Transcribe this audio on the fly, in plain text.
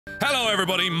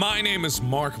everybody, my name is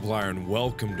Markiplier and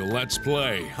welcome to Let's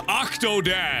Play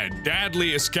Octodad,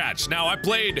 Dadliest Catch. Now, I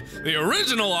played the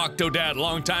original Octodad a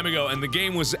long time ago and the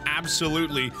game was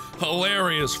absolutely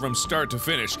hilarious from start to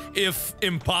finish, if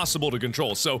impossible to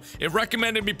control. So, it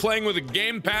recommended me playing with a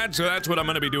gamepad, so that's what I'm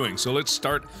gonna be doing. So let's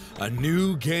start a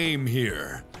new game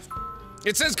here.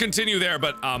 It says continue there,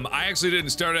 but I actually didn't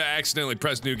start it. I accidentally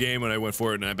pressed new game when I went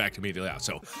forward and I backed immediately out,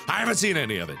 so I haven't seen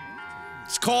any of it.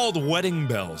 It's called Wedding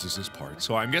Bells is this part,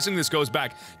 so I'm guessing this goes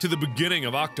back to the beginning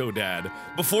of Octodad,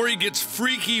 before he gets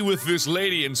freaky with this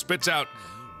lady and spits out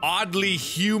oddly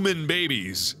human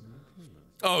babies.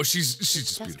 Oh, she's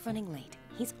just beautiful. Running late.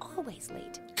 He's always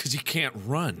late. Because he can't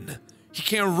run. He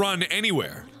can't run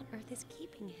anywhere. What on earth is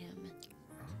keeping him?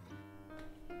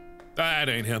 That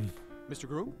ain't him. Mr.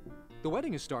 Groom, the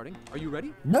wedding is starting. Are you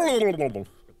ready?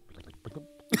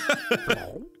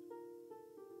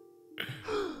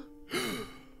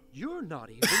 You're not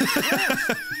even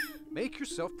dressed. Make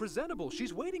yourself presentable.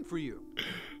 She's waiting for you.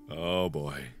 Oh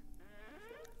boy.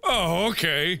 Oh,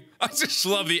 okay. I just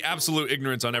love the absolute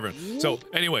ignorance on everyone. So,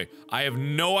 anyway, I have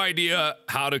no idea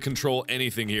how to control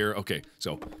anything here. Okay,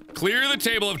 so, clear the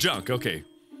table of junk. Okay.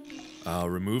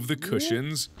 Remove the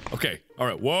cushions. Okay,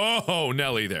 alright. Whoa,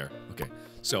 Nelly there. Okay,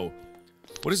 so,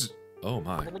 what is... Oh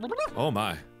my. Oh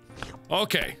my.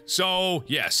 Okay, so,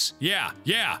 yes. Yeah,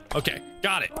 okay,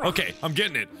 got it. Okay, I'm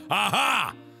getting it.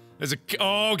 Aha! There's a...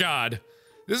 Oh god.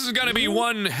 This is gonna be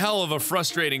one hell of a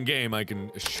frustrating game, I can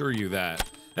assure you that.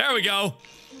 There we go.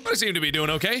 I seem to be doing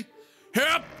okay.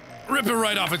 Yep! Rip it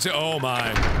right off its... Oh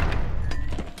my.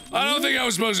 I don't think I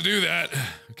was supposed to do that.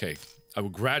 Okay, I will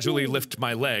gradually lift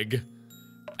my leg.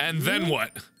 And then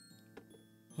what?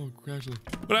 Oh, gradually.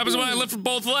 What happens when I lift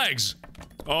both legs?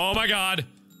 Oh my god.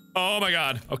 Oh my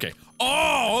god. Okay.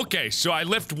 Oh, okay. So I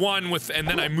lift one with, and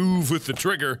then I move with the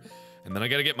trigger, and then I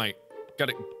gotta get my,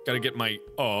 gotta get my,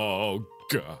 oh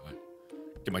god.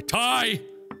 Get my tie.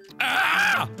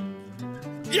 Ah!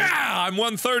 Yeah! I'm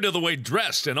 1/3 of the way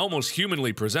dressed and almost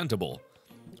humanly presentable.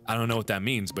 I don't know what that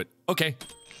means, but okay.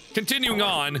 Continuing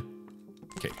on.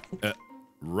 Okay.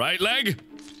 Right leg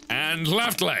and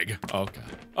left leg. Oh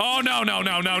god. Oh no, no,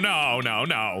 no, no, no, no,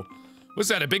 no. What's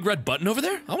that, a big red button over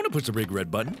there? I want to push the big red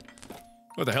button.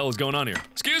 What the hell is going on here?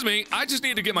 Excuse me, I just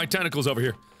need to get my tentacles over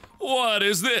here. What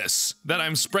is this that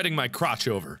I'm spreading my crotch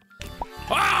over?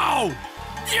 Oh!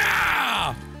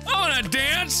 Yeah! I wanna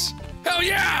dance! Hell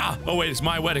yeah! Oh wait, it's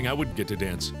my wedding, I wouldn't get to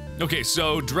dance. Okay,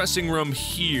 so dressing room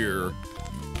here.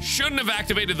 Shouldn't have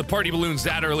activated the party balloons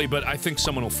that early, but I think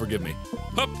someone will forgive me.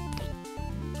 Hup!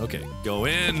 Okay, go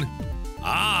in.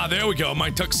 Ah, there we go, my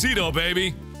tuxedo,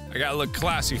 baby. I gotta look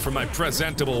classy for my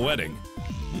presentable wedding.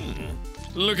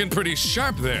 Looking pretty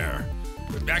sharp there.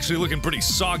 Actually looking pretty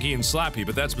soggy and slappy,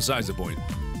 but that's besides the point.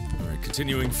 Alright,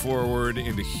 continuing forward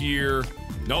into here.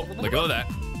 Nope, let go of that.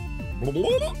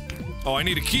 Oh, I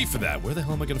need a key for that. Where the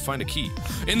hell am I gonna find a key?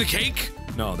 In the cake?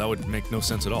 No, that would make no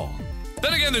sense at all.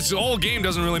 Then again, this whole game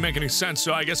doesn't really make any sense,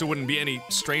 so I guess it wouldn't be any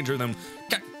stranger than...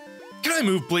 Can I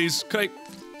move, please? Can I...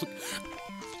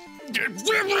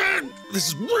 This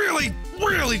is really,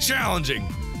 really challenging.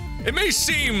 It may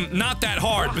seem not that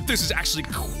hard, but this is actually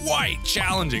quite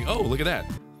challenging. Oh, look at that.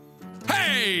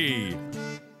 Hey!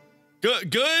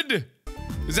 Good?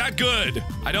 Is that good?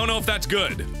 I don't know if that's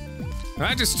good.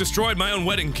 I just destroyed my own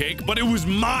wedding cake, but it was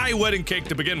my wedding cake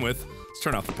to begin with. Let's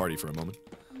turn off the party for a moment.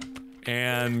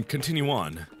 And continue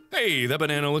on. Hey, that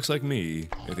banana looks like me.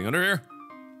 Anything under here?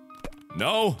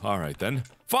 No? Alright then.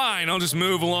 Fine, I'll just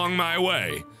move along my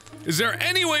way. Is there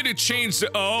any way to change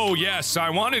the- Oh yes, I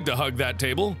wanted to hug that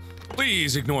table.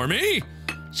 Please ignore me.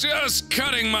 Just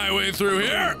cutting my way through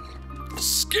here.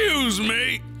 Excuse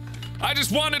me. I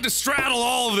just wanted to straddle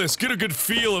all of this, get a good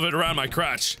feel of it around my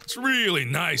crotch. It's really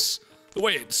nice. The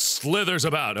way it slithers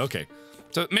about. Okay.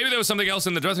 So maybe there was something else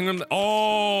in the dressing room.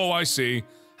 Oh, I see.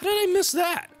 How did I miss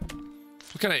that?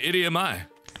 What kind of idiot am I?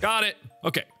 Got it.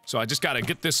 Okay, so I just gotta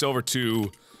get this over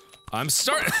to...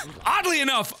 Oddly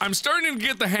enough, I'm starting to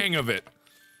get the hang of it.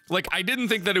 Like, I didn't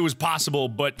think that it was possible,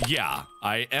 but yeah,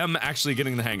 I am actually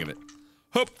getting the hang of it.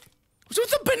 Hup. What's with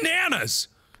the bananas?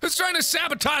 Who's trying to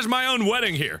sabotage my own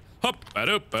wedding here? Hup.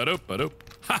 Ba-doop, ba-doop, ba-doop.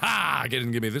 Ha-ha!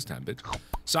 Didn't give me this time, bitch.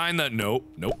 Sign the- nope.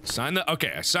 Sign the-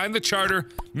 okay, I signed the charter,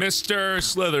 Mr.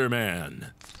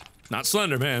 Slitherman. Not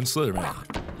Slenderman, Slitherman.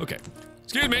 Okay.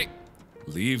 Excuse me.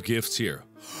 Leave gifts here.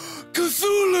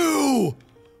 Cthulhu!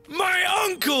 My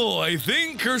uncle, I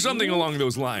think, or something along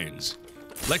those lines.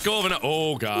 Let go of an-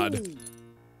 oh god.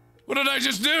 What did I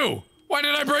just do? Why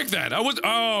did I break that?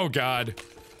 Oh god.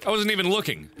 I wasn't even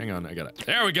looking. Hang on, I got it.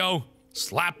 There we go.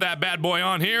 Slap that bad boy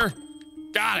on here.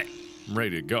 Got it. I'm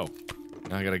ready to go.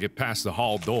 Now I gotta get past the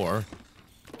hall door.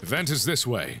 The vent is this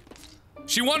way.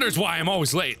 She wonders why I'm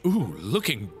always late. Ooh,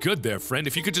 looking good there, friend.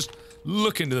 If you could just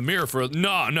look into the mirror for a—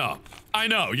 No. I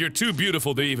know, you're too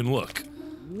beautiful to even look.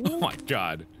 Oh my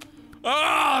god.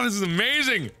 Oh, this is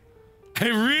amazing. I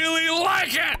really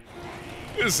like it.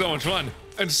 This is so much fun.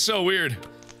 And so weird.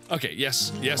 Okay,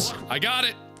 yes, I got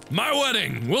it. My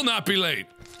wedding will not be late.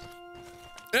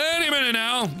 Any minute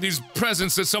now. These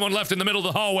presents that someone left in the middle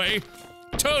of the hallway.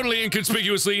 Totally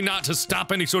inconspicuously, not to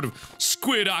stop any sort of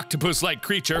squid octopus-like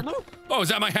creature. Oh, is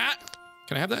that my hat?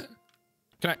 Can I have that?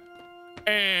 Can I?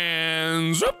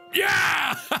 And zoop!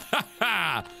 Yeah!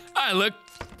 I look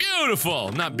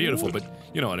beautiful. Not beautiful, but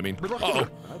you know what I mean. Uh-oh.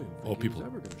 Oh, people.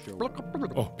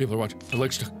 Oh, people are watching. My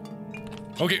leg's stuck.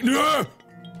 Okay. No!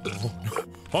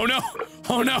 Oh no!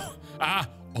 Oh no!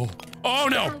 Oh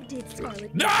no! How did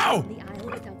Scarlet No! down the aisle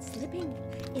without slipping?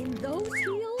 In those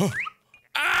heels?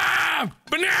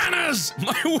 Bananas!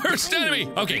 My worst enemy!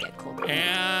 Okay.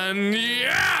 And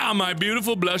yeah, my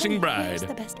beautiful blushing bride. Who's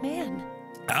the best man?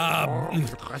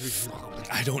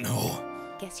 I don't know.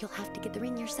 Guess you'll have to get the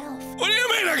ring yourself. What do you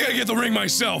mean I gotta get the ring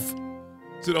myself?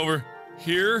 Is it over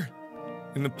here?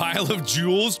 In the pile of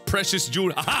jewels? Precious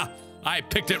jewels? Aha! I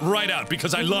picked it right out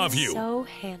because I love you. So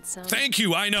handsome. Thank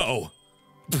you, I know.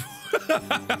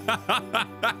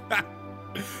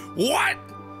 What?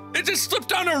 It just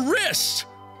slipped on her wrist.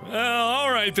 Well,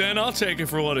 alright then, I'll take it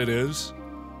for what it is.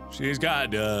 She's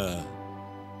got,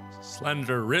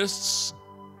 slender wrists.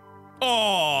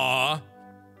 Aww.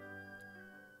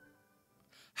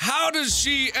 How does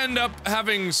she end up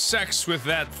having sex with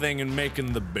that thing and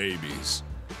making the babies?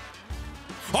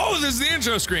 Oh, this is the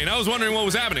intro screen. I was wondering what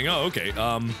was happening. Oh, okay.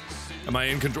 Am I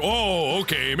in control? Oh,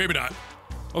 okay, maybe not.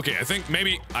 Okay, I think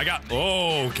maybe I got—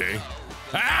 oh, okay.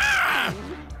 Ah!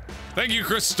 Thank you,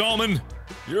 Chris Stallman.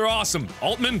 You're awesome.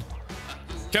 Altman,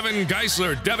 Kevin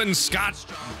Geisler, Devin Scott,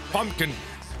 Pumpkin.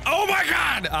 Oh my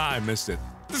god! Ah, I missed it.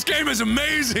 This game is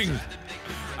amazing.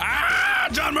 Ah,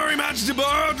 John Murray matches to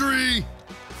Audrey.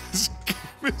 This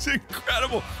game is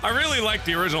incredible. I really liked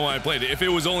the original when I played it. If it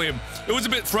was only it was a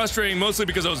bit frustrating, mostly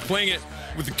because I was playing it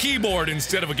with the keyboard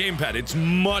instead of a gamepad. It's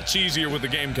much easier with the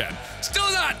gamepad.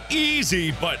 Still not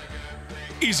easy, but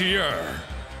easier.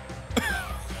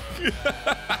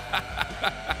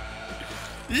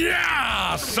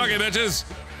 Yeah! Suck it, bitches!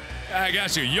 I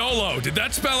got you. YOLO. Did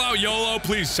that spell out YOLO?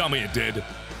 Please tell me it did.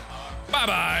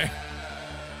 Bye-bye.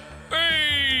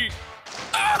 Hey!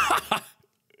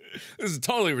 This is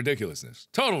totally ridiculousness.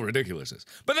 Total ridiculousness.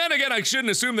 But then again, I shouldn't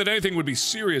assume that anything would be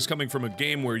serious coming from a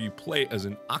game where you play as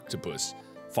an octopus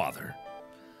father.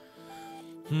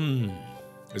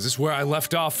 Is this where I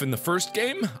left off in the first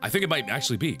game? I think it might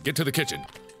actually be. Get to the kitchen.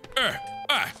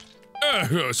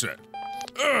 What's that?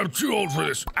 I'm too old for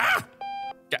this. Ah!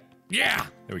 Yeah!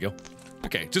 There we go.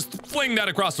 Okay, just fling that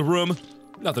across the room.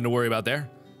 Nothing to worry about there.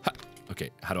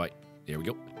 Okay, how do I— there we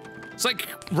go. It's like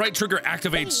right trigger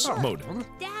activates mode.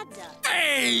 Dad's up.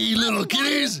 Hey, little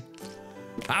kitties!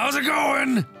 How's it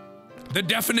going? The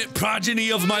definite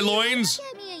progeny of my loins?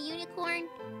 Get me a unicorn.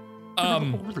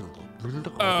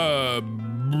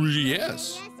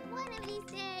 Yes. Yes, one of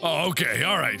these days. Oh, okay,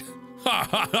 alright. Ha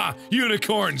ha ha!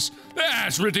 Unicorns!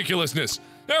 That's ridiculousness!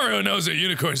 Everyone knows that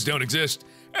unicorns don't exist,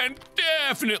 and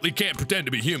definitely can't pretend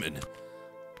to be human.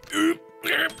 Ooh,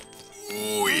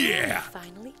 yeah!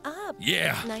 Finally up.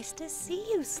 Yeah. Nice to see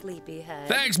you, sleepyhead.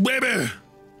 Thanks, baby!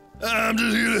 I'm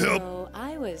just here to help. So,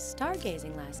 I was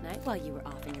stargazing last night while you were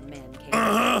off in your man cave,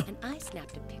 and I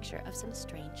snapped a picture of some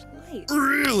strange lights.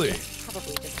 Really?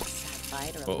 Probably just a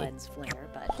satellite or a lens flare,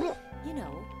 but, you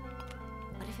know,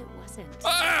 what if it wasn't?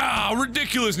 Ah,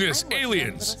 ridiculousness! I'm working on a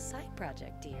Aliens! little side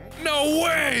project, dear. No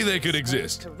way they could There's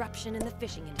exist! corruption in the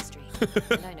fishing industry,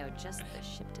 and I know just the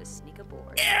ship to sneak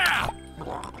aboard. Yeah!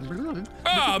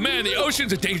 Oh man, the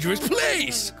ocean's a dangerous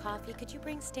place! Your coffee, could you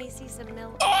bring Stacy some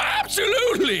milk? Oh,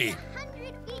 absolutely!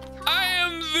 100 feet tall. I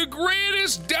am the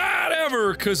greatest dad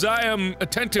ever, cause I am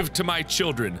attentive to my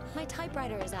children. My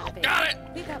typewriter is out of ink. Got it!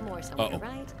 We've got more somewhere,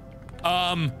 right?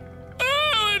 I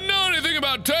don't know anything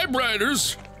about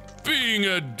typewriters. Being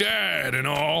a dad and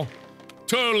all.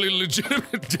 Totally legitimate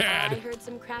I dad. heard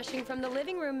some crashing from the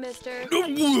living room, mister. What?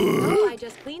 Oh, I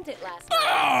just cleaned it last night.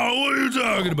 Oh, what are you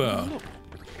talking about?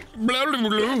 Blah, blah,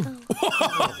 blah.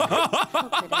 How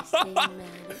could I stay mad at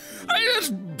you? I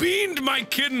just beamed my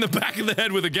kid in the back of the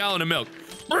head with a gallon of milk.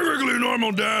 Perfectly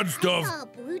normal dad I stuff. saw a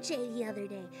blue jay the other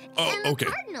day. Oh, and a okay.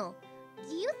 cardinal.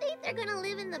 Do you think they're gonna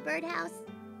live in the birdhouse?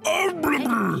 Oh, blah, What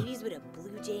blah. babies would a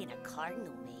blue jay and a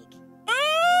cardinal make?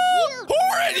 Ah,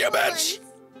 pour it, you Little bitch! ones.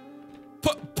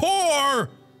 Pour?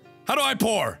 How do I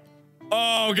pour?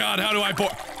 Oh God, how do I pour?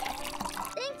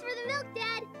 Thanks for the milk,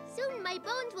 Dad. Soon my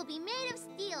bones will will be made of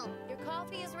steel. Your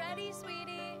coffee is ready,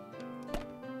 sweetie.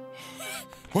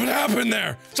 What happened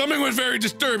there? Something was very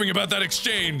disturbing about that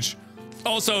exchange.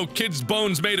 Also, kid's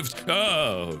bones made of.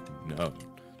 Oh, no.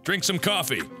 Drink some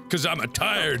coffee, because I'm a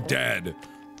tired dad.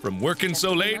 From working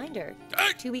so late. Reminder,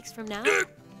 2 weeks from now,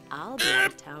 I'll be out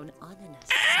of town on an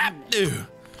assignment.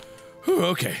 Whew,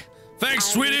 okay. Thanks,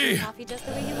 sweetie. Coffee just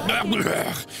the way you like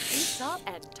it. Sweet salt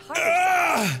and tartar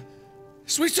sauce.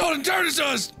 Sweet salt and tartar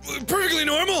sauce. Perfectly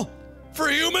normal. For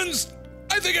humans.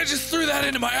 I think I just threw that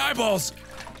into my eyeballs.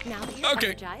 Now that you're Okay.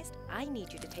 energized, I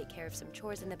need you to take care of some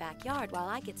chores in the backyard while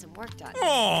I get some work done.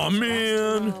 Aw, Grass to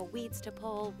man. mow, weeds to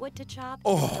pull, wood to chop.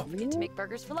 Oh. Don't forget to make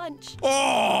burgers for lunch.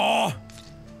 Oh,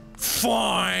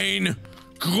 fine.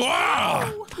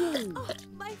 Gah! Oh,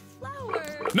 my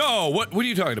flower. No, what are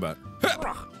you talking about?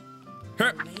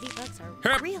 Ladybugs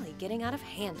are really getting out of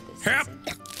hand this season.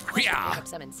 Pick up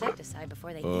some insecticide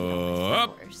before they eat all my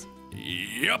flowers.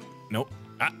 Yep. Nope.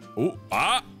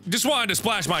 Just wanted to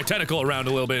splash my tentacle around a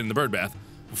little bit in the bird bath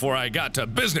before I got to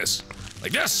business.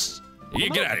 Like this. You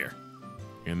get out of here.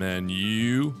 And then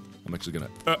you. I'm actually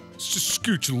gonna just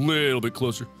scooch a little bit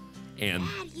closer. And.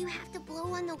 Dad, you have to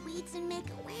blow on the weeds and make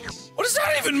a wish. What does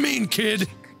that even mean, kid?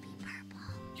 Could be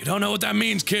purple. You don't know what that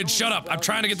means, kid. Shut up. I'm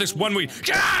trying to get this one weed.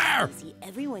 Get out of here! See,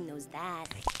 everyone knows that.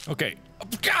 Okay.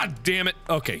 God damn it.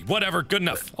 Okay, whatever. Good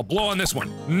enough. I'll blow on this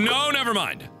one. No, never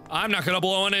mind. I'm not gonna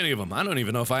blow on any of them. I don't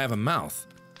even know if I have a mouth.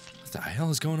 What the hell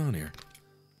is going on here?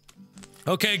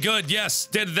 Okay, good. Yes,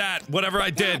 did that. Whatever I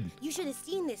did. Dad, you should have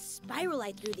seen this spiral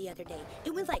I threw the other day.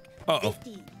 It went like Uh-oh.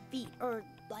 50 feet or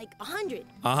like 100.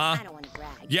 Uh-huh. I don't want to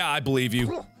brag. Yeah, I believe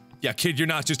you. Yeah, kid, you're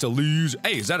not just a loser.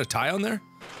 Hey, is that a tie on there?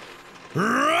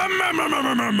 Rum, rum, rum, rum,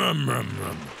 rum, rum, rum,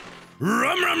 rum.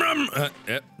 Rum, rum, rum.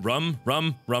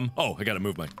 Rum, rum. Oh, I gotta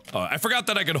move my. Oh, I forgot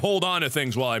that I could hold on to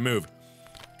things while I move.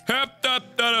 Hep, dop,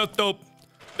 da, da, dop.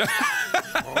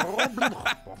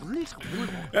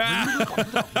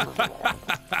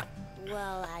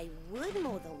 Well, I would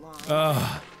mow the lawn.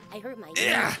 I hurt my knee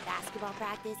at basketball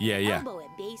practice, Yeah, yeah. elbow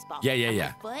at baseball, Yeah, yeah, and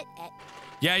yeah. my foot at...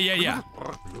 Yeah.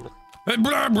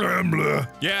 Blah, blah, blah.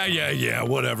 Yeah,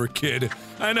 whatever, kid.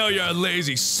 I know you're a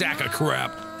lazy sack of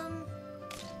crap. I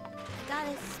got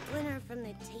a splinter from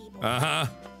the table. Uh-huh.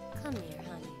 Come here,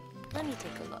 honey. Let me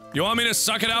take a look. You want me to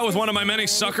suck it out with one of my many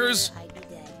suckers? I'd be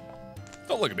dead.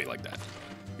 Don't look at me like that.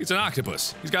 He's an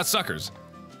octopus. He's got suckers.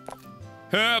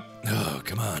 Hup. Oh,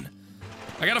 come on.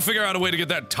 I gotta figure out a way to get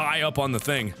that tie up on the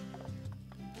thing.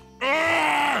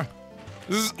 Ah!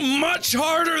 This is much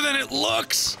harder than it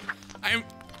looks. I'm.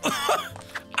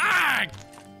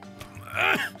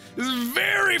 This is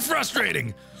very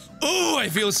frustrating. Ooh, I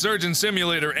feel Surgeon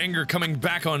Simulator anger coming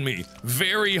back on me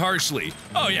very harshly.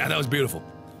 Oh yeah, that was beautiful.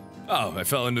 Oh, I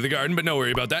fell into the garden, but no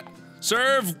worry about that.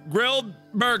 Serve grilled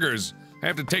burgers. I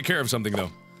have to take care of something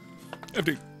though. I have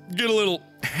to get a little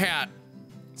hat.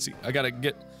 Let's see, I gotta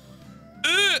get.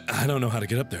 I don't know how to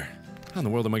get up there. How in the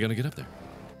world am I gonna get up there?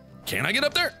 Can I get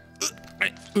up there?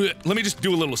 Let me just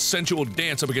do a little sensual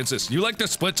dance up against this. You like the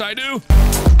splits I do?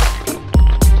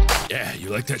 Yeah, you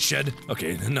like that shed?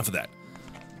 Okay, enough of that.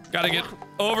 Gotta get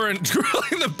over and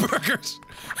grilling the burgers.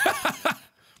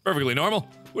 Perfectly normal.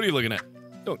 What are you looking at?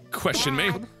 Don't question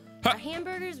me. Dad, Huh? are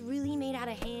hamburgers really made out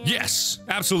of ham? Yes,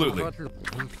 absolutely.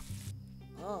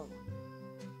 Oh.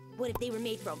 What if they were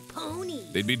made from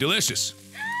ponies? They'd be delicious.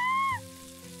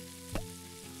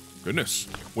 Goodness,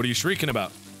 what are you shrieking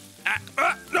about?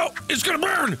 No, it's gonna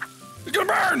burn! It's gonna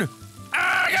burn!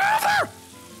 Get off there!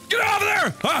 Get off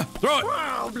there! Throw it!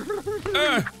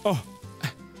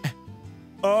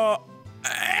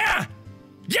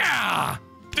 Yeah!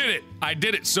 Did it! I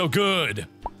did it so good!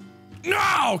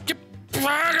 No! Get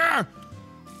okay,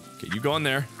 you go in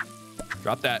there.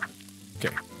 Drop that.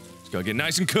 Okay, it's gonna get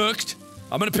nice and cooked.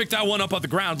 I'm gonna pick that one up off the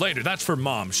ground later. That's for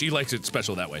Mom. She likes it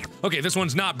special that way. Okay, this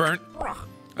one's not burnt. I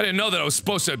didn't know that I was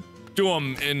supposed to do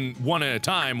them in one at a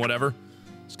time, whatever.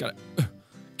 Just gotta...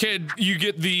 Kid, you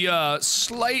get the,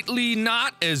 slightly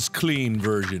not as clean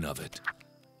version of it.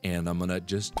 And I'm gonna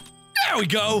just... There we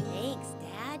go! Thanks,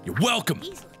 Dad. You're welcome.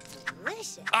 These look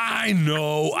delicious. I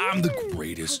know, I'm the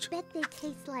greatest. I bet they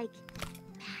taste like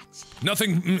magic.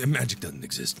 Nothing... Magic doesn't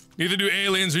exist. Neither do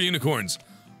aliens or unicorns.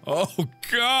 Oh,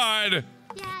 God!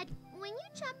 Dad, when you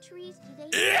chop trees, do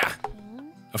they... Yeah!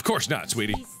 Of course not,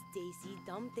 sweetie. Please, Stacy,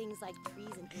 dumb things like trees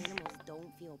and animals don't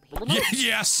feel pain.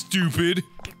 Yeah, stupid.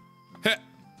 Heh.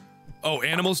 Oh,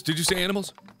 animals? Did you say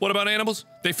animals? What about animals?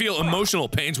 They feel emotional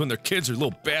pains when their kids are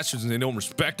little bastards and they don't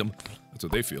respect them. That's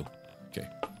what they feel. Okay.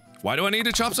 Why do I need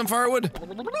to chop some firewood?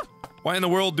 Why in the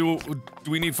world do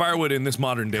we need firewood in this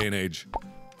modern day and age?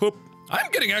 Whoop. I'm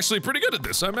getting actually pretty good at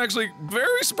this. I'm actually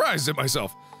very surprised at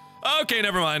myself. Okay,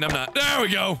 never mind. I'm not. There we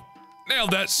go.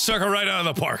 Nailed that sucker right out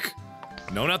of the park.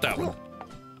 No, not that one.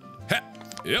 Ha.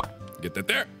 Yep. Get that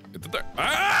there. Get that there.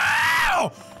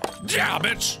 Ow! Yeah,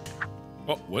 bitch.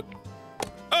 Oh, what?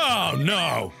 Oh,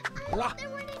 no. There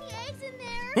weren't any eggs in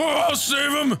there. Oh, I'll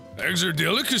save them. Eggs are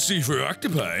delicacy for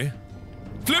octopi.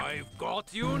 Flip. I've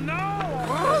got you now!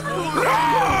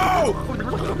 No!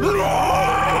 No!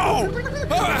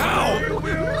 How?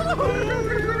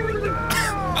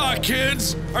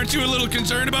 Kids, aren't you a little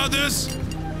concerned about this?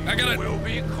 I gotta.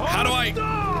 How do I?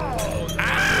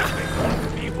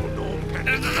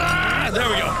 There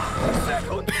we go.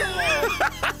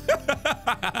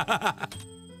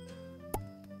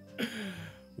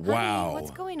 Wow. Honey,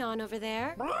 what's going on over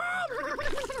there?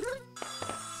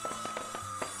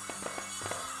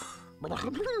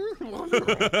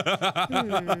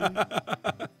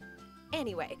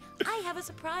 Anyway, I have a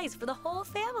surprise for the whole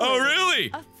family. Oh,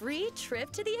 really? A free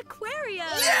trip to the aquarium.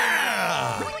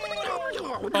 Yeah!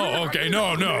 Oh, okay.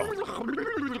 No, no.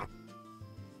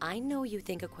 I know you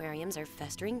think aquariums are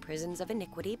festering prisons of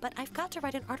iniquity, but I've got to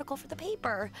write an article for the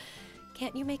paper.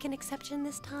 Can't you make an exception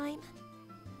this time?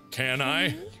 Can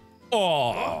I?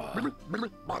 Oh.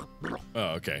 Oh,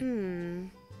 okay.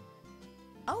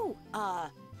 Oh,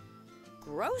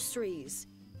 groceries.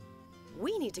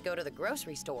 We need to go to the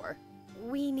grocery store.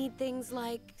 We need things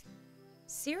like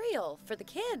cereal for the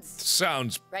kids.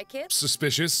 Sounds right, kids?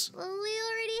 suspicious. Well, we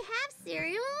already have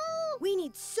cereal. We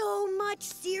need so much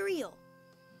cereal.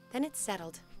 Then it's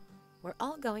settled. We're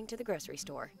all going to the grocery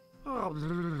store.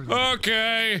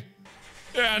 Okay.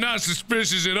 Yeah, not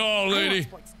suspicious at all, lady.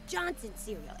 Sports Johnson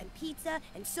cereal and pizza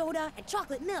and soda and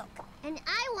chocolate milk. And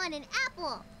I want an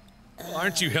apple.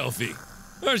 Aren't you healthy?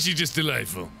 Aren't you just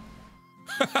delightful?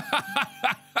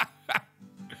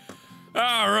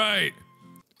 All right.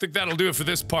 Think that'll do it for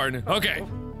this part. Okay. All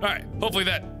right. Hopefully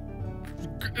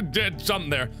that did something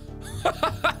there.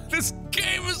 This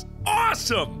game is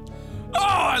awesome. Oh,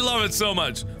 I love it so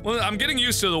much. Well, I'm getting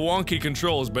used to the wonky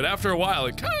controls, but after a while,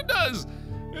 it kind of does.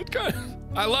 It kind of.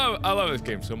 I love this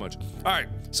game so much. All right.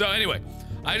 So anyway,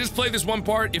 I just played this one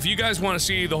part. If you guys want to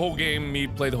see the whole game, me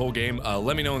play the whole game,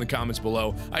 let me know in the comments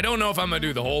below. I don't know if I'm gonna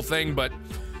do the whole thing, but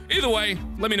either way,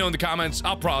 let me know in the comments.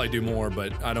 I'll probably do more,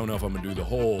 but I don't know if I'm gonna do the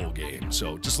whole game.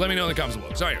 So just let me know in the comments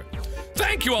below. So anyway,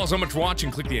 thank you all so much for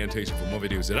watching. Click the annotation for more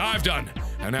videos that I've done.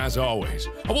 And as always,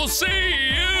 I will see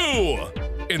you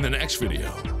in the next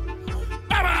video.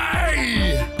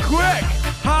 Bye-bye! Quick!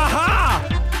 Ha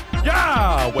ha!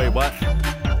 Yeah! Wait, what?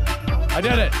 I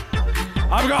did it!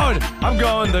 I'm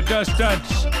going the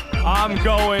distance! I'm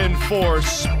going for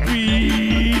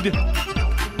speed!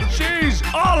 She's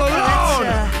all alone!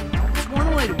 That's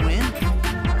one way to win.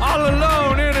 All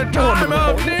alone in a time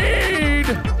of need!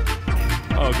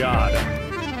 Oh god.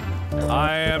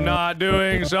 I am not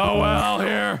doing so well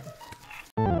here.